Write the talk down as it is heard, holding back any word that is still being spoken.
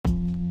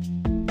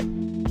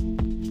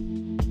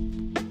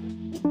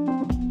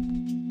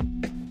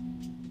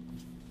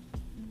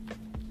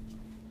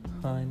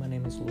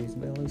Luis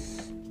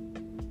Velas,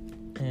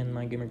 and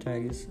my gamer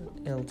tag is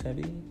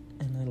LTebby,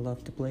 and I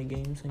love to play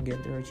games and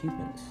get their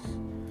achievements.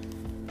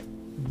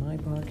 My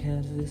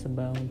podcast is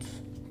about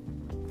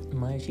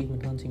my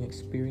achievement hunting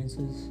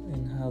experiences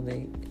and how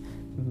they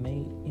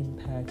may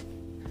impact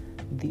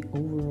the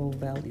overall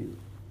value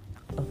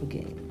of a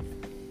game.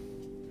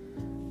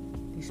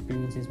 The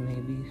experiences may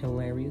be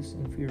hilarious,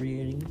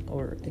 infuriating,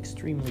 or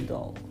extremely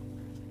dull.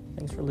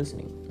 Thanks for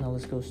listening. Now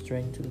let's go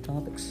straight into the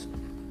topics.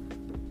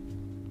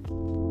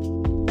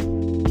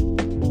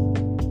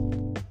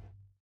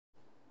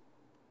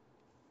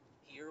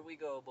 Here we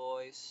go,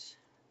 boys.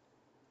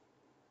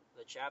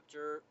 The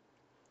chapter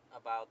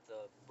about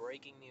the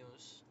breaking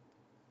news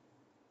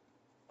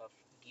of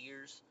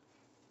Gears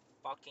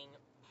fucking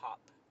Pop.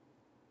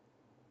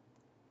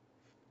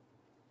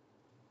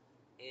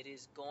 It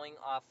is going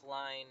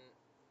offline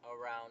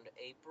around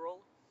April.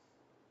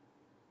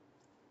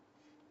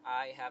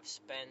 I have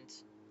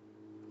spent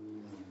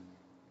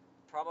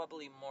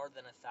probably more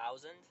than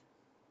 1,000,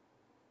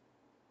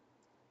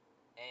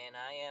 and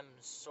I am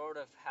sort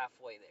of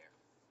halfway there.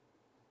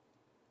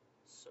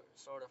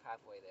 Sort of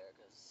halfway there,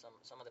 because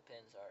some of the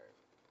pins are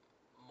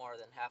more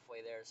than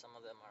halfway there. Some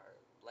of them are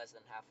less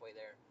than halfway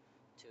there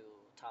to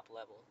top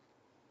level.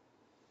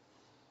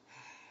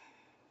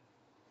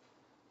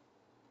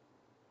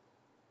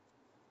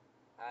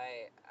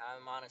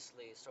 I'm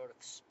honestly sort of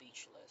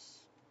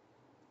speechless,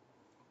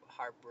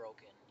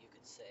 heartbroken, you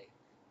could say,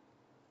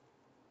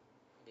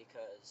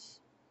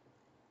 because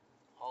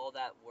all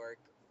that work,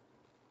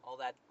 all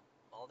that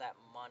all that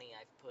money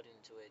I've put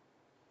into it,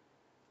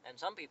 and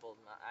some people,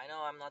 I know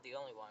I'm not the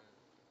only one.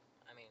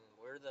 I mean,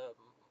 we're the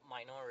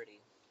minority.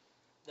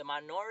 The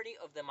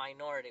minority of the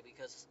minority,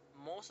 because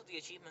most of the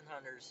achievement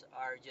hunters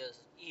are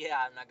just,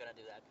 yeah, I'm not gonna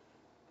do that.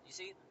 You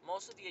see,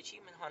 most of the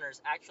achievement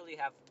hunters actually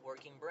have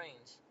working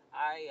brains.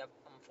 I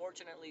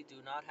unfortunately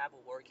do not have a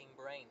working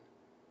brain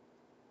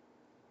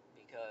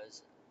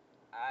because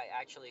I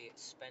actually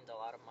spend a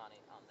lot of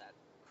money on that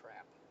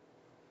crap.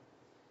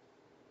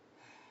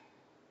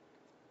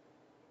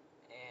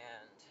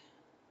 And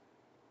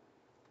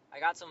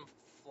I got some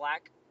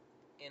flack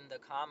in the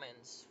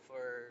comments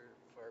for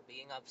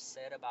being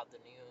upset about the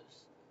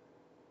news.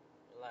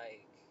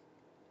 Like,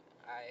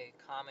 I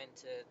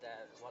commented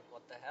that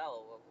what the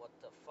hell, what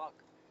the fuck?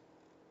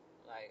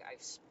 Like,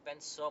 I've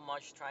spent so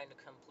much trying to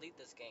complete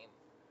this game,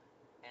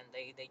 and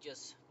they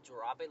just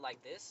drop it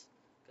like this,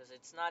 because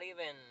it's not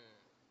even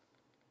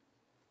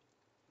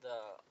the.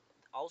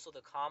 Also,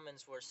 the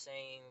comments were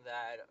saying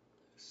that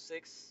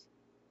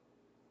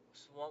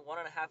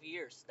 1.5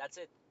 years. That's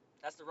it.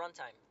 That's the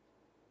runtime.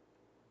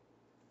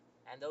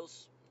 And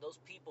those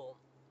people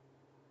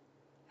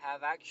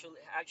have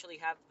actually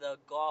have the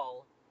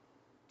gall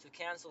to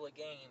cancel a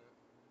game.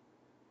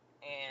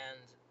 And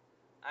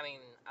I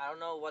mean, I don't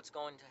know what's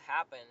going to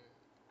happen.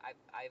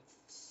 I've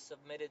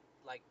submitted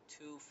like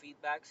 2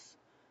 feedbacks.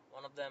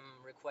 One of them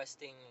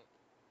requesting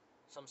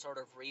some sort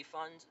of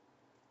refund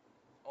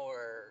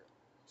or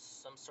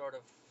some sort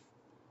of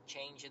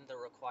change in the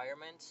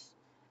requirements,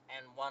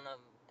 and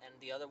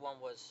the other one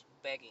was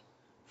begging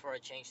for a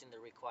change in the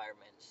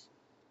requirements,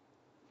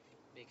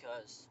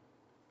 because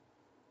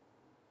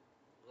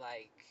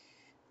like,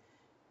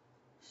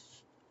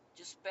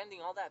 just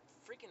spending all that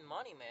freaking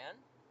money, man.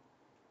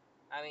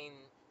 I mean,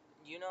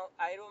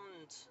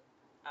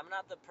 I'm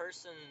not the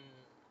person.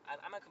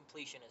 I'm a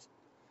completionist,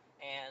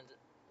 and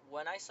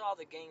when I saw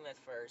the game at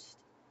first,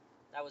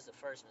 that was the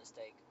first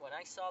mistake. When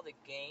I saw the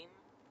game,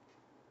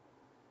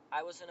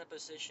 I was in a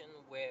position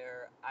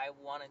where I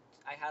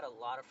had a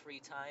lot of free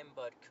time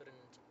but couldn't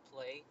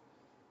play.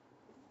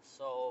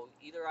 So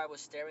either I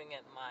was staring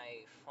at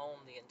my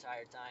phone the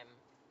entire time,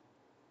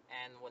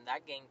 and when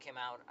that game came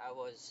out, I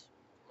was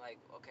like,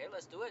 okay,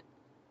 let's do it.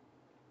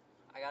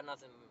 I got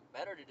nothing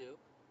better to do.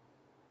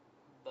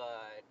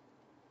 But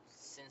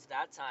since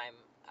that time,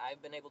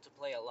 I've been able to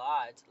play a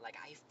lot. Like,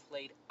 I've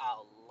played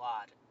a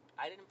lot.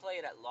 I didn't play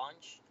it at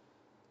launch,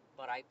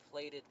 but I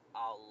played it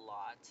a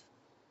lot.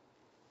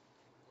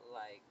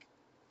 Like,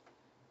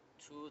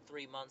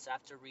 2-3 months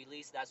after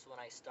release, that's when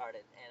I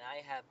started, and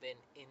I have been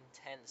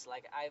intense.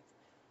 Like, I've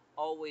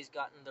always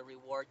gotten the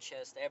reward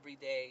chest every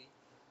day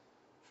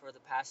for the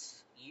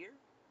past year,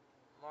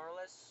 more or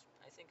less.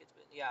 I think it's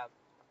been, yeah,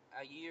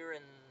 a year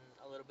and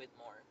a little bit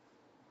more.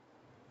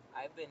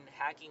 I've been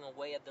hacking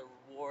away at the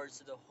rewards,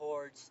 the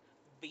hordes,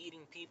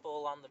 beating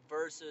people on the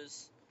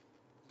versus,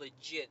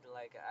 legit.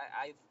 Like,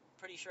 I'm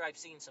pretty sure I've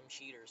seen some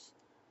cheaters,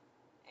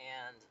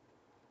 and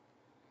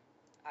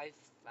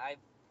I've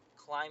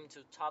climbed to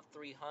top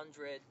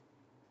 300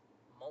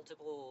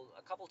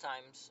 a couple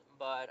times,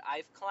 but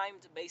I've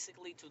climbed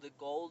basically to the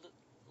gold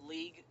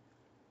league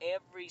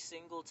every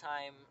single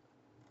time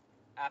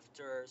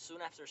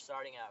soon after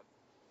starting out,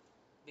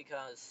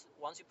 because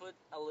once you put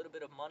a little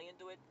bit of money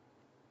into it,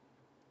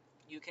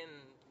 you can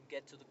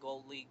get to the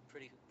gold league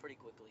pretty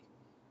quickly.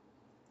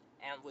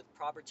 And with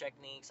proper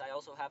techniques, I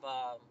also have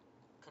a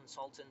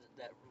consultant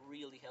that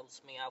really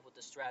helps me out with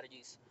the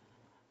strategies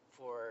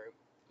for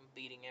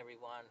beating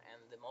everyone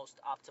and the most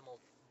optimal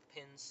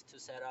pins to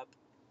set up.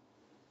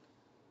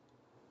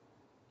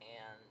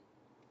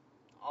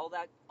 all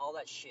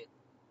that shit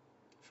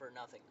for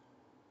nothing.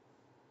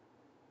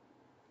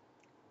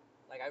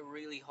 Like I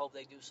really hope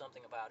they do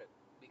something about it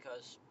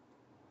because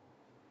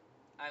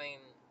I mean,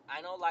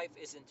 I know life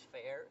isn't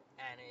fair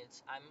and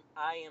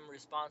I am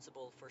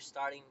responsible for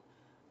starting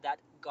that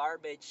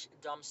garbage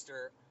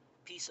dumpster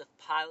piece of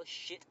pile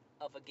shit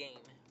of a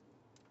game.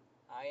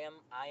 I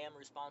am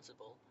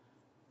responsible,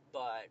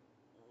 but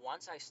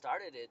once I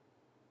started it,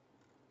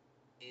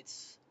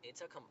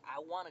 I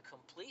want to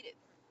complete it.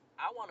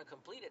 I want to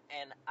complete it,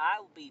 and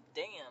I'll be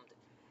damned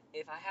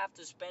if I have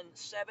to spend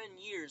 7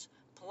 years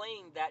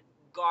playing that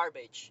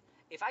garbage.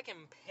 If I can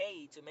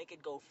pay to make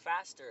it go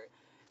faster,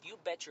 you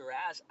bet your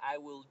ass I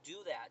will do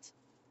that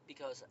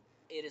because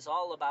it is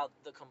all about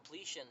the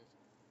completion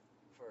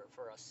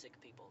for us sick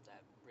people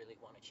that really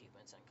want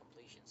achievements and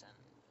completions and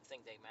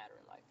think they matter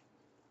in life.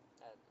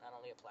 That not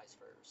only applies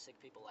for sick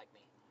people like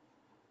me.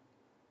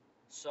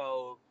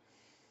 So,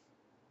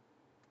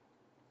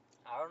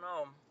 I don't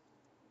know.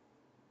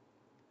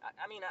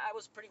 I mean, I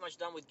was pretty much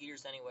done with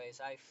Gears anyways.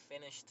 I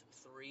finished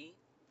 3.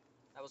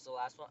 That was the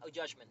last one. Oh,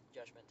 Judgment.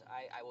 Judgment.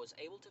 I was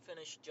able to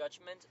finish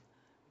Judgment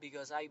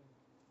because I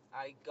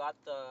got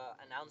the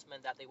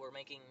announcement that they were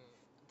making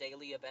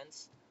daily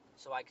events,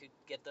 so I could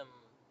get them.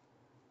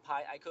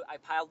 I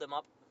piled them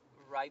up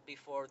right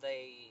before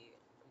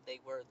they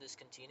were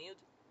discontinued,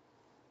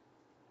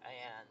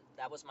 and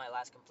that was my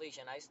last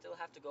completion. I still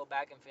have to go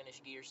back and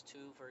finish Gears 2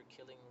 for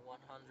killing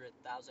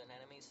 100,000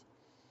 enemies,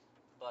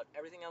 but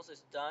everything else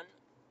is done.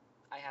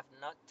 I have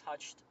not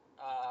touched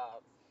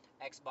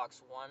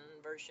Xbox One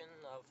version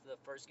of the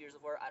first Gears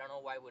of War. I don't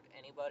know why would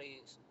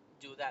anybody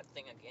do that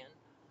thing again,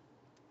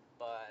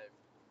 but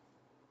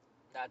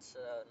that's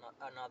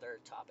another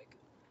topic.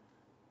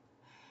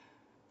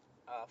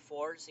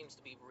 4 seems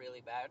to be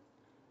really bad,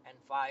 and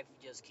 5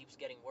 just keeps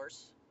getting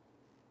worse.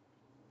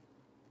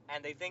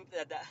 And they think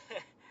that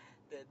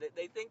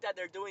they think that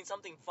they're doing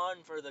something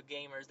fun for the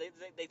gamers.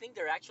 They think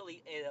they're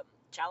actually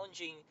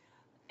challenging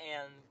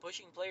and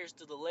pushing players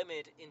to the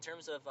limit in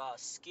terms of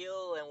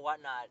skill and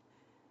whatnot.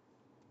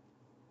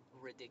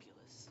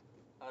 Ridiculous,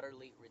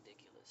 utterly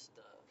ridiculous.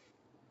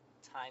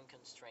 The time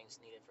constraints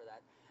needed for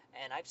that,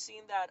 and I've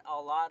seen that a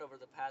lot over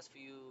the past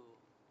few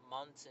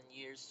months and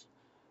years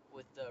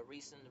with the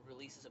recent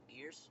releases of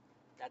Gears.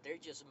 That they're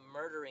just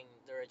murdering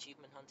their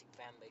achievement hunting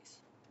fan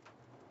base.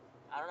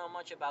 I don't know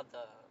much about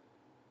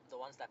the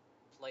ones that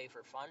play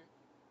for fun,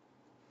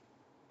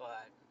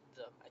 but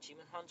the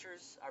achievement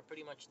hunters are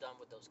pretty much done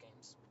with those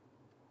games.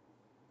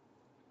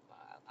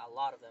 A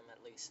lot of them,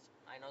 at least.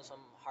 I know some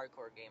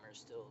hardcore gamers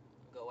still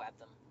go at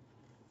them.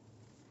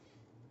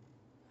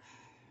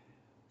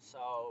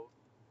 So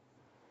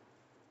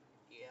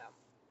yeah,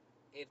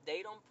 if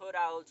they don't put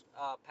out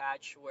a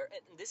patch where,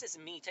 and this is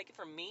me, take it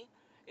from me.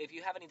 If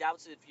you have any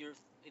doubts, if you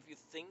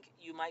think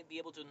you might be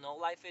able to no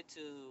life it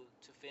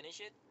to finish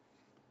it,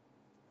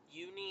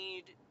 you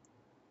need.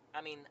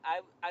 I mean,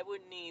 I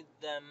would need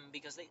them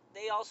because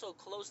they also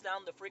closed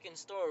down the freaking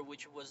store,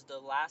 which was the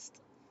last.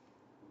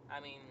 I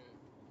mean,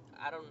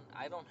 I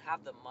don't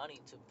have the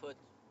money to put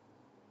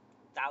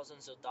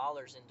thousands of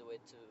dollars into it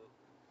to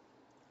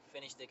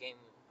finish the game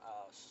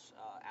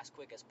as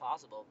quick as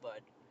possible,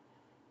 but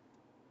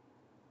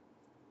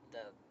the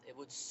it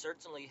would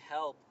certainly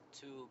help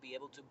to be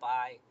able to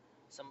buy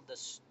some of the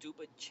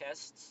stupid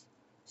chests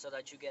so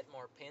that you get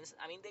more pins.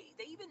 I mean, they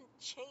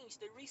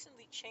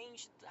recently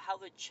changed how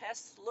the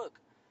chests look.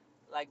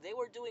 Like they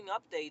were doing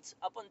updates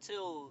up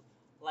until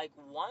like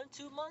 1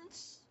 2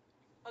 months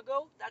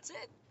ago. That's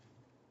it.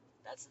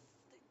 That's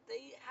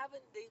they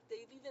haven't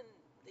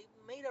they've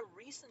made a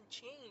recent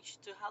change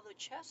to how the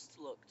chests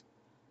looked.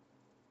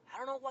 I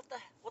don't know what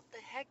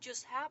the heck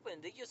just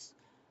happened. They just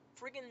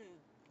friggin'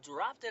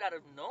 dropped it out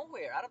of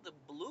nowhere, out of the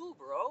blue,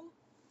 bro.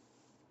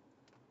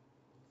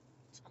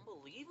 It's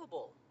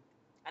unbelievable.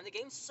 And the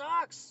game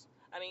sucks.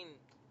 I mean,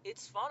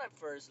 it's fun at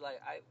first.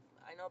 Like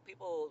I know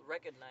people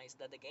recognize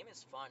that the game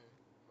is fun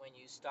when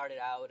you started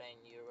out and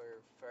you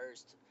were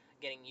first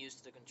getting used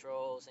to the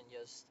controls and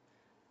just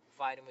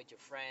fighting with your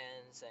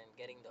friends and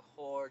getting the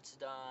hordes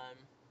done.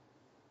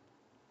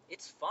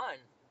 It's fun.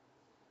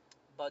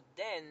 But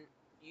then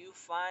you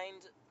find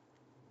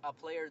a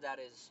player that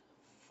is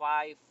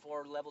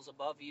 4 levels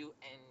above you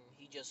and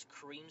he just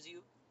creams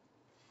you.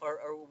 Or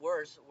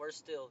worse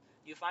still,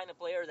 you find a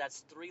player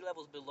that's 3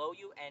 levels below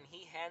you and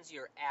he hands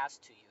your ass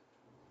to you.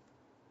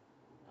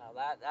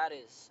 That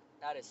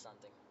is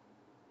something.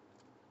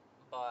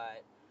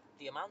 But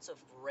the amounts of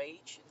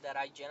rage that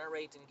I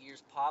generate in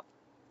Gears Pop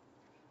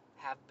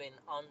have been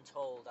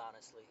untold,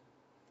 honestly.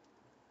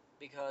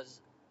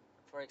 Because,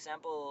 for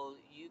example,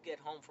 you get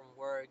home from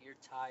work, you're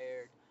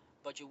tired,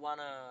 but you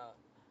wanna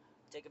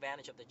take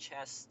advantage of the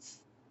chests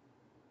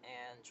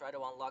and try to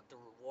unlock the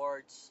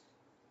rewards,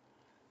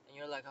 and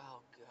you're like, oh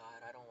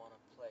god, I don't want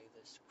to play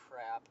this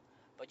crap,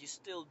 but you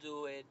still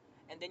do it,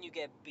 and then you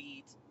get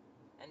beat,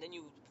 and then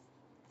you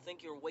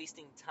think you're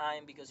wasting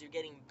time because you're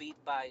getting beat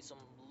by some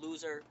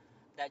loser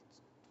that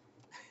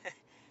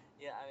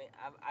yeah, I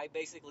mean, I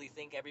basically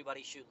think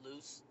everybody should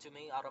lose to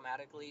me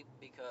automatically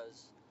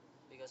because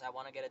because I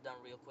want to get it done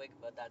real quick,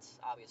 but that's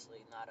obviously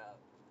not a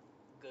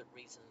good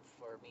reason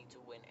for me to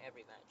win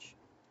every match.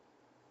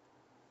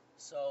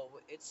 So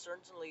it's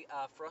certainly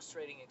a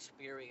frustrating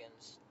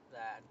experience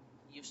that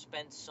you've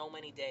spent so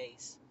many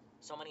days,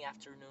 so many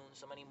afternoons,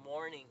 so many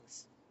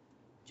mornings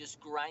just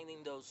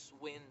grinding those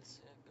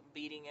wins,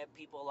 beating at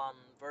people on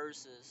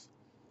versus,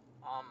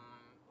 um,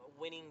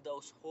 winning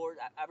those horde.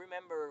 I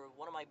remember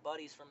one of my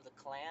buddies from the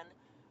clan.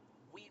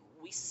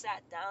 We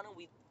sat down and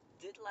we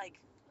did like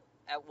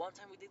at one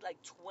time we did like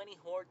 20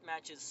 horde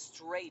matches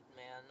straight,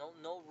 man.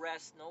 No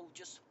rest, no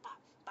just pop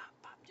pop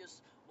pop,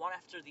 just one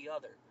after the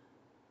other.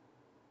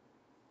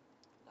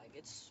 Like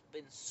it's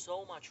been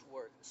so much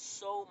work,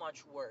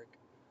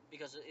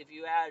 because if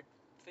you add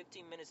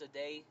 15 minutes a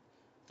day,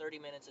 30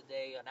 minutes a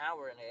day, an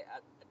hour a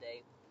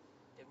day,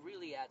 it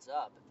really adds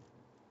up.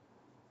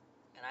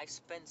 And I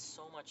spent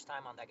so much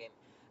time on that game.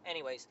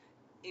 Anyways,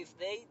 if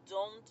they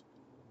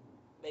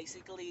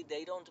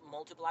don't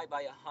multiply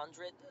by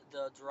 100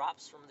 the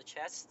drops from the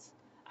chests.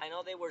 I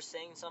know they were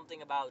saying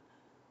something about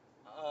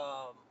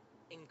um,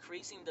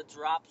 increasing the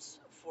drops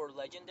for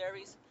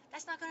legendaries.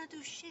 That's not gonna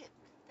do shit.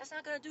 That's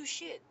not gonna do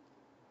shit.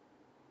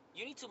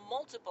 You need to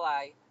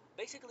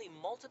basically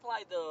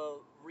multiply the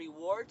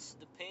rewards,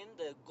 the pin,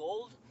 the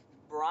gold,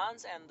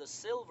 bronze, and the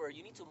silver.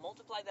 You need to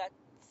multiply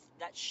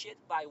that shit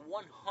by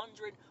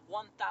 100,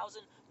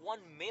 1,000,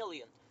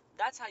 1,000,000.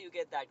 That's how you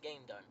get that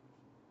game done.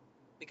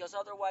 Because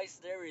otherwise,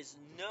 there is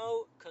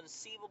no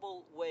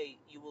conceivable way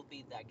you will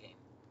beat that game.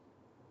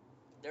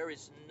 There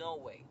is no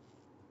way.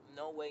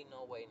 No way,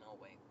 no way, no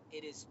way.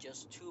 It is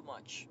just too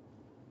much.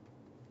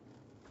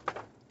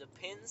 The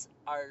pins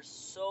are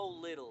so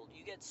little.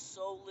 You get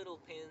so little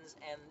pins,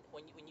 and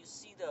when you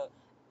see the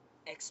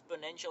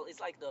exponential, it's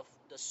like the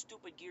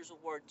stupid Gears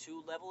of War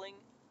 2 leveling,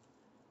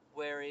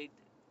 where it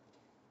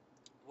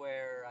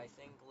where I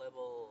think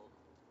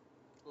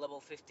level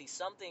 50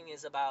 something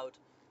is about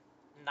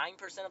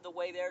 9% of the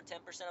way there,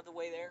 10% of the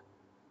way there,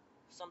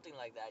 something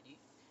like that.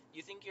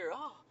 You think you're,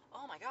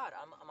 oh my god,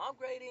 I'm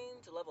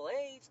upgrading to level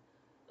 8,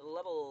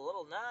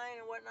 level 9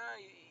 and whatnot.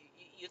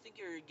 You think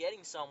you're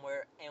getting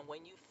somewhere, and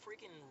when you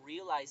freaking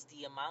realize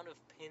the amount of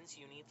pins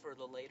you need for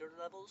the later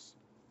levels,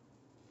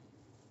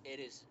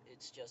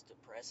 it's just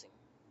depressing.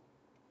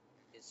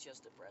 It's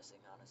just depressing,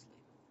 honestly.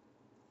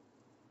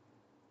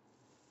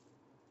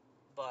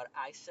 But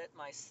I set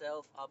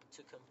myself up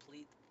to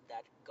complete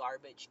that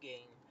garbage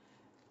game.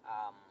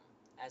 Um,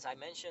 as I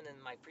mentioned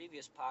in my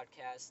previous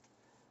podcast,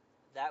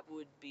 that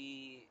would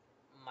be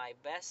my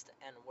best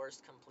and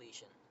worst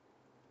completion.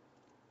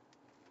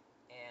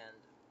 And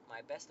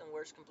my best and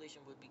worst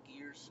completion would be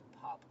Gears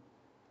Pop.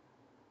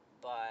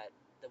 But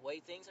the way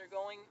things are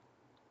going,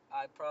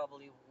 I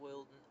probably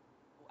will.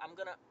 I'm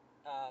gonna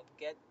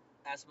get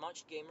as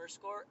much gamer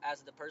score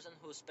as the person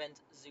who spent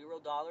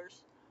 $0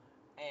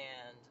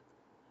 and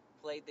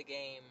played the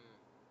game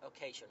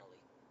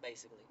occasionally,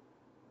 basically.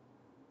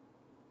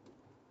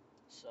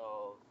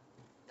 So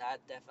that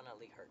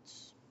definitely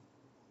hurts.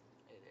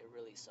 It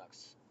really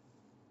sucks.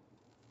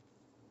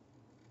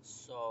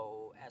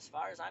 So, as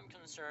far as I'm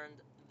concerned,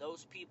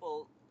 those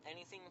people,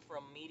 anything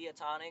from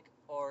Mediatonic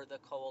or the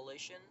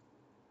Coalition,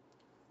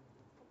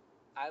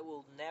 I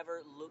will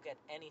never look at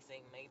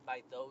anything made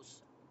by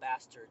those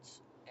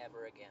bastards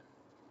ever again.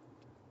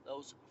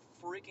 Those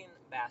freaking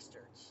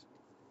bastards.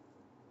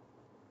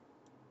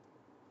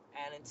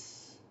 And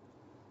it's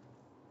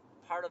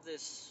part of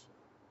this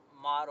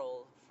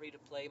model, free to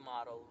play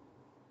model,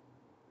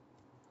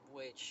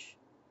 which,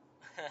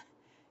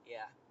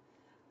 yeah,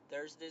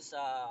 there's this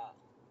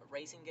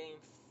racing game,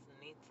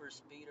 Need for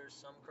Speed or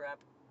some crap,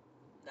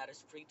 that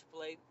is free to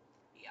play.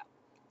 Yeah,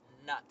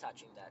 not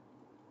touching that.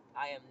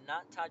 I am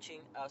not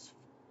touching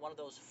one of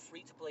those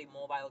free to play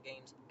mobile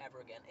games ever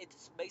again.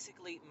 It's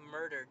basically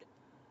murdered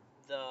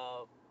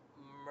the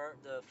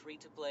the free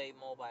to play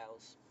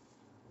mobiles.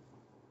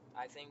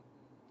 I think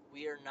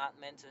we are not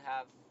meant to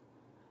have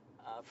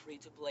free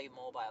to play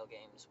mobile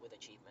games with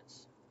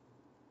achievements.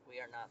 We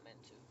are not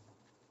meant to.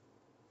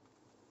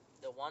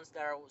 The ones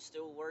that are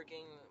still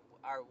working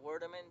are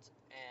Wordament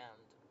and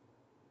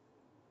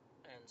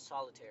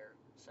Solitaire,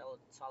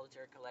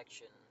 Solitaire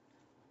Collection,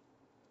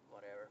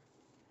 whatever.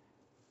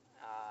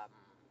 Um,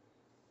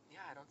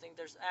 yeah, I don't think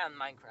there's and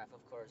Minecraft,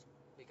 of course,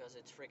 because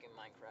it's freaking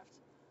Minecraft.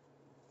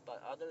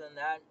 But other than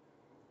that,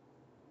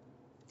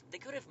 they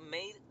could have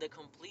made the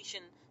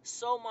completion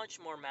so much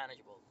more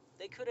manageable.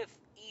 They could have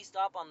eased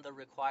up on the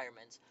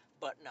requirements,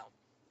 but no.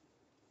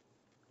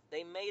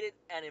 They made it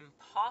an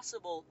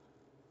impossible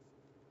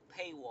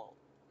paywall.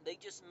 They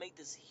just made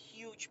this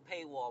huge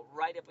paywall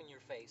right up in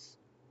your face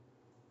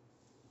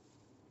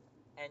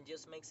and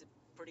just makes it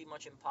pretty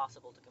much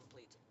impossible to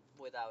complete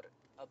without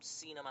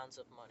obscene amounts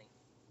of money.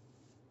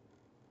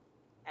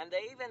 And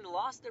they even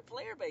lost their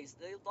player base.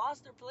 They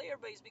lost their player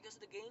base because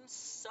the game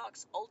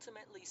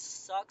ultimately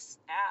sucks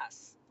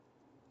ass.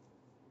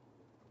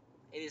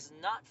 It is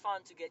not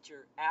fun to get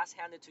your ass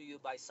handed to you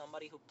by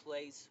somebody who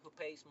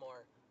pays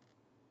more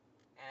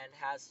and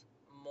has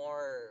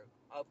more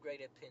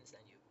upgraded pins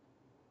than you.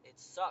 It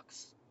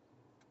sucks.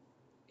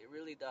 It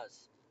really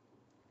does.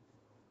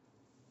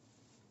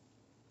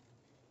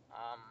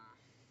 Um,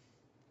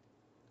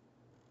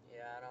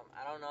 yeah,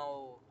 I don't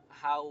know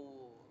how.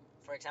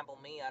 For example,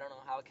 me, I don't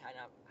know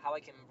how I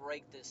can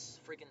break this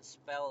freaking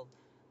spell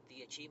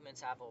the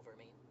achievements have over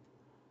me,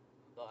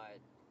 but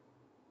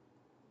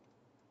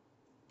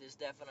this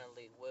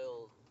definitely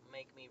will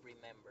make me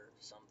remember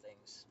some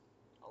things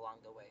along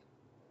the way.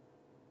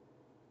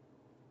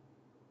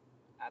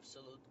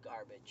 Absolute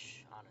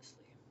garbage,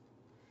 honestly.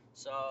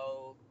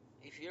 So,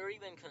 if you're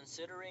even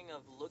considering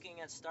of looking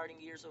at starting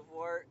Gears of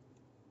War,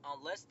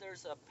 unless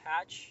there's a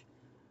patch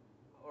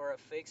or a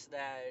fix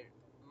that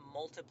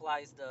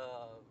multiplies the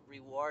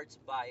rewards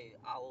by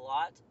a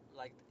lot,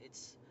 like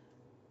it's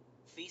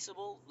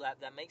feasible,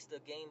 that makes the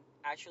game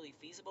actually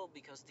feasible,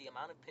 because the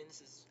amount of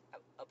pins is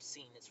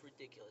obscene. It's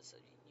ridiculous.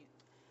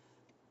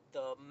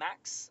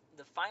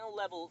 The final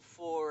level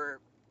for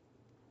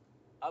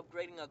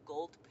upgrading a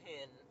gold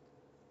pin,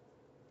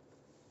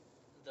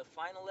 the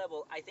final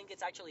level, I think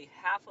it's actually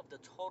half of the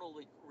total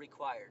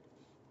required.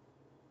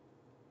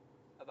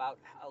 About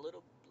a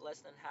little less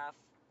than half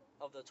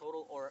of the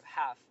total, or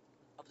half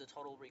of the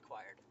total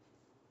required.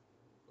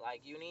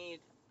 Like, you need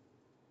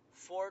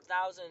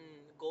 4,000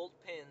 gold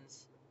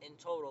pins in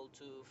total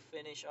to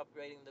finish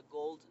upgrading the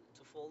gold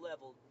to full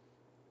level.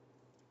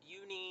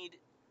 You need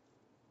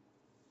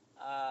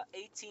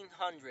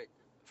 1,800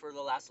 for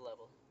the last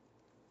level.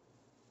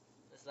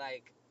 It's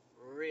like,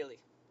 really?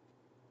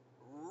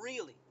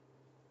 Really?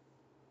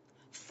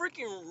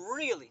 Freaking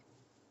really?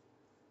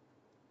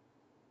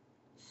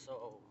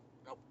 So,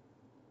 nope.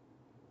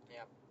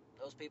 Yeah.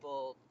 Those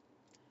people,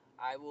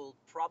 I will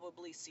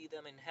probably see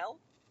them in hell.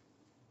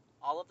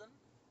 All of them.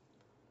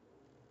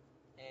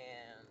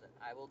 And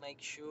I will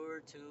make sure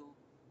to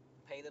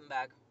pay them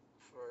back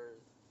for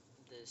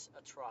this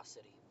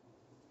atrocity.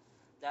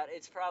 That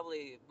it's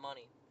probably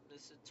money.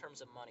 This is in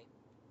terms of money.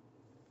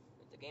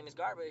 The game is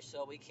garbage,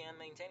 so we can't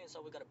maintain it,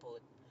 so we gotta pull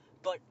it.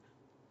 But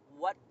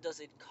what does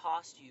it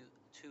cost you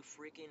to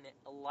freaking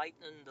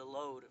lighten the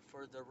load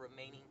for the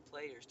remaining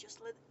players?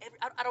 Just let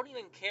I don't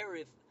even care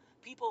if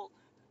people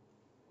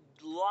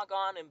log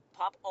on and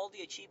pop all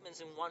the achievements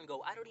in one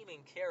go. I don't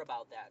even care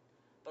about that.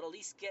 But at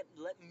least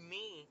let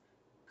me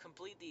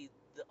complete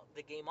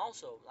the game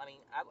also. I mean,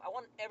 I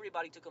want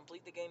everybody to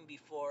complete the game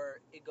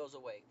before it goes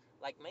away.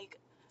 Like, make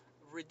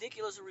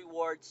ridiculous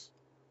rewards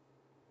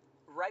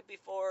right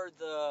before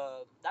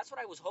the. That's what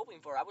I was hoping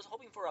for. I was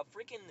hoping for a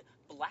freaking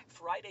Black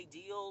Friday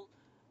deal,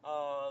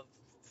 uh,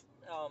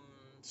 um,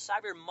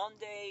 Cyber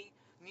Monday,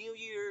 New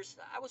Year's.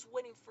 I was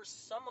waiting for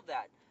some of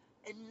that,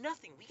 and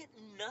nothing. We get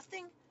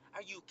nothing.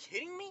 Are you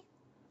kidding me?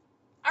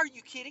 Are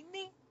you kidding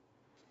me?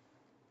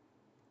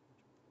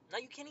 Now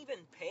you can't even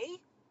pay?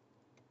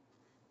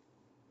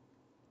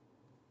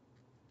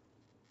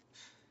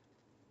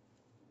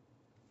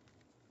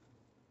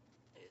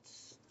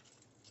 It's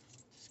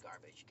It's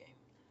garbage game.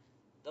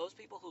 Those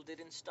people who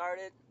didn't start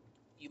it,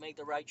 you made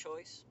the right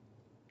choice.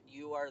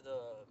 You are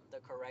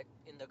the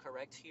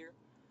correct here.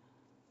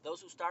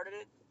 Those who started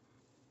it,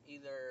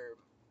 either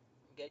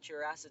get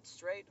your assets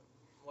straight,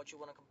 what you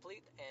want to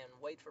complete, and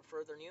wait for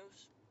further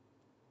news.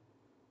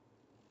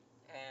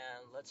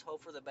 And let's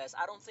hope for the best.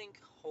 I don't think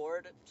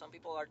Horde. Some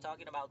people are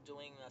talking about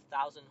doing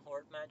 1,000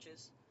 Horde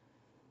matches.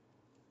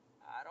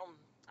 I don't.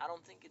 I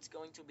don't think it's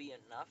going to be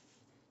enough,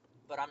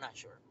 but I'm not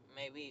sure.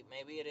 Maybe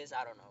it is.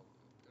 I don't know.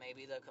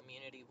 Maybe the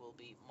community will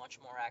be much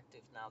more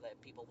active now that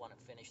people want to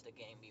finish the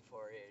game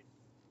before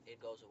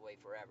it goes away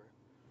forever.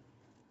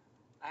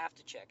 I have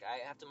to check.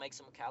 I have to make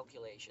some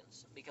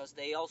calculations, because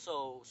they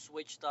also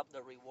switched up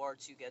the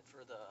rewards you get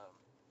for the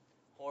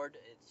Horde.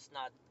 It's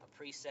not a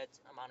preset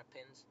amount of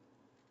pins.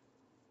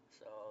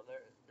 So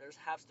there's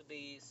has to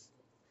be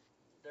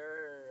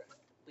there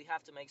we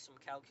have to make some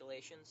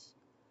calculations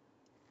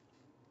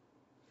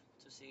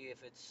to see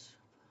if it's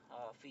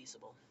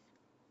feasible.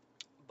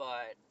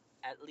 But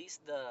at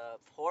least the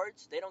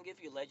hordes, they don't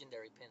give you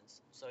legendary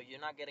pins, so you're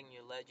not getting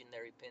your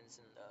legendary pins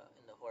in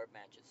the horde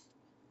matches.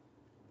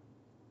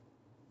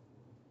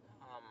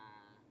 Um,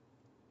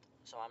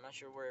 so I'm not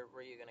sure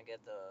where you're gonna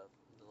get the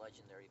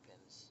legendary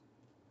pins,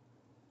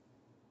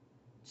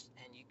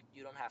 and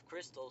you don't have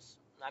crystals.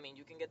 I mean,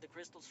 you can get the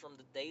crystals from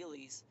the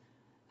dailies.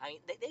 I mean,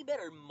 they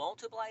better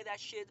multiply that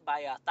shit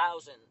by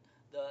 1,000.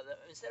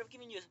 Instead of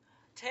giving you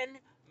 10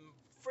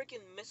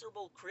 freaking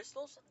miserable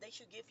crystals, they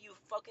should give you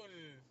fucking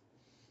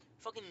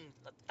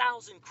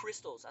 1,000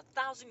 crystals,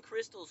 1,000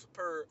 crystals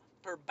per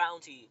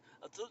bounty,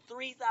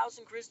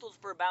 3,000 crystals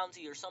per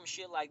bounty, or some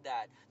shit like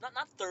that.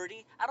 Not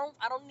 30. I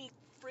don't need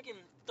freaking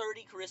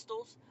 30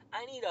 crystals.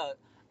 I need a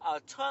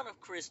ton of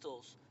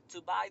crystals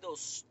to buy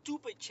those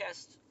stupid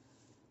chests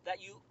that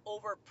you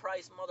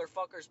overpriced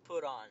motherfuckers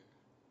put on.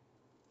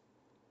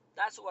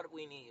 That's what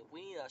we need.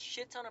 We need a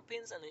shit ton of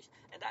pins, and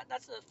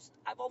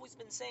I've always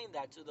been saying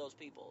that to those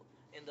people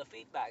in the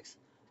feedbacks.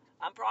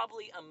 I'm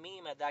probably a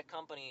meme at that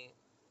company,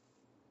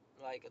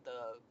 like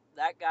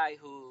that guy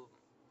who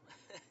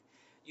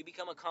you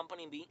become a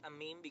company a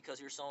meme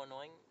because you're so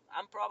annoying.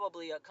 I'm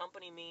probably a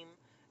company meme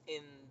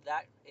in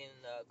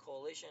the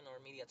coalition or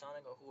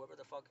Mediatonic or whoever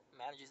the fuck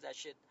manages that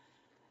shit.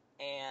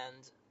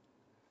 And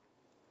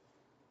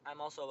I'm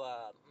also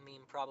a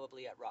meme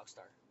probably at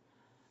Rockstar.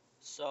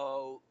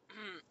 So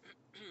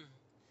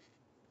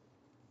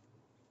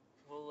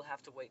we'll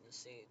have to wait and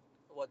see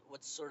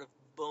what sort of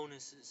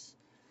bonuses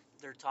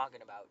they're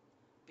talking about,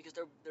 because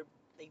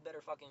they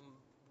better fucking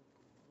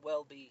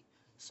well be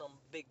some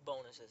big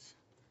bonuses,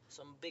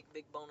 some big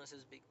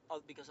bonuses,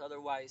 because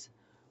otherwise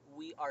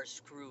we are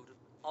screwed.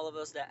 All of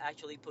us that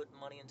actually put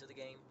money into the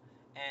game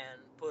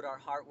and put our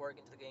hard work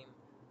into the game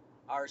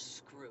are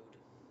screwed.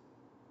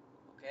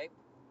 Okay.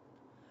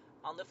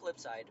 On the flip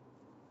side,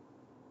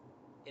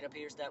 it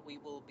appears that we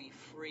will be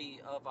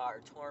free of our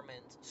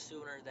torment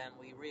sooner than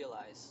we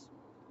realize.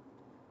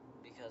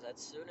 Because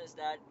as soon as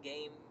that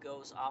game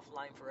goes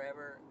offline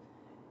forever,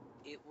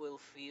 it will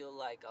feel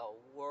like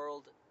a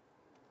world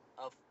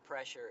of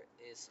pressure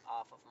is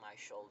off of my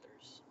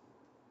shoulders.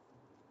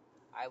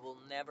 I will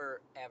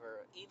never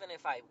ever, even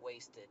if I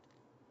wasted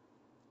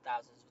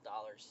thousands of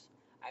dollars,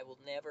 I will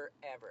never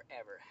ever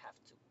have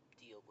to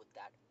deal with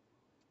that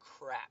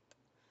crap,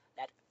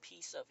 that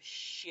piece of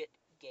shit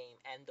game,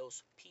 and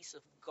those piece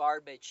of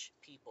garbage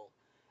people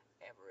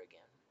ever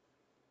again.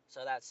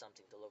 So that's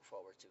something to look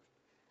forward to.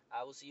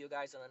 I will see you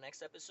guys on the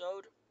next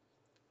episode.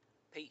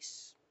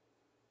 Peace.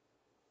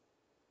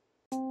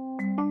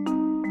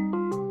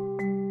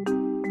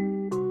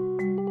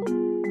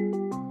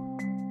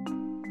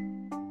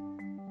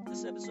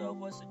 This episode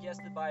was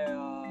suggested by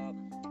a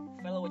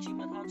fellow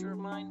achievement hunter of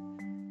mine.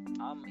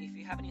 If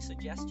you have any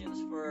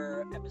suggestions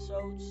for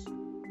episodes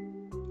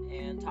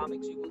and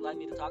topics you would like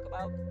me to talk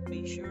about,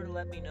 be sure to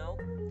let me know.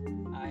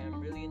 I am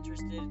really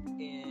interested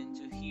in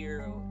to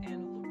hear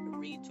and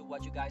read to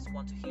what you guys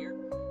want to hear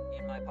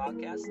in my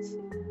podcasts.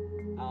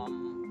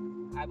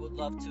 I would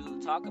love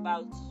to talk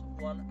about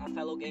a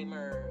fellow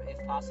gamer,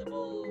 if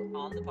possible,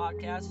 on the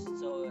podcast,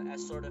 so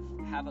as sort of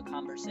have a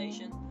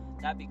conversation.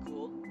 That'd be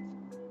cool.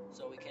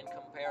 So we can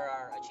compare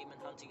our achievement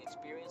hunting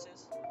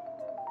experiences.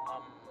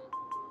 Um,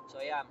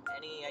 so yeah,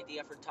 any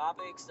idea for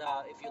topics?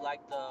 If you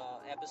like the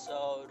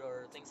episode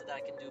or things that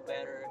I can do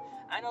better.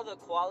 I know the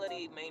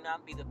quality may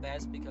not be the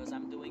best because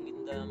I'm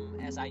doing them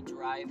as I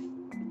drive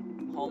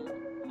home,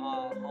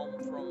 home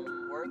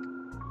from work.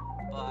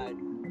 But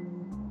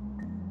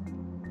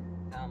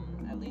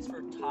at least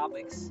for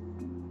topics,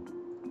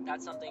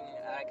 that's something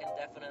I can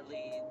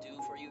definitely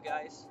do for you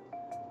guys.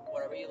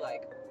 Whatever you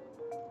like.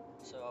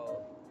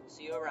 So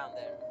see you around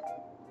then.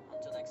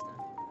 Until next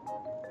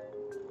time.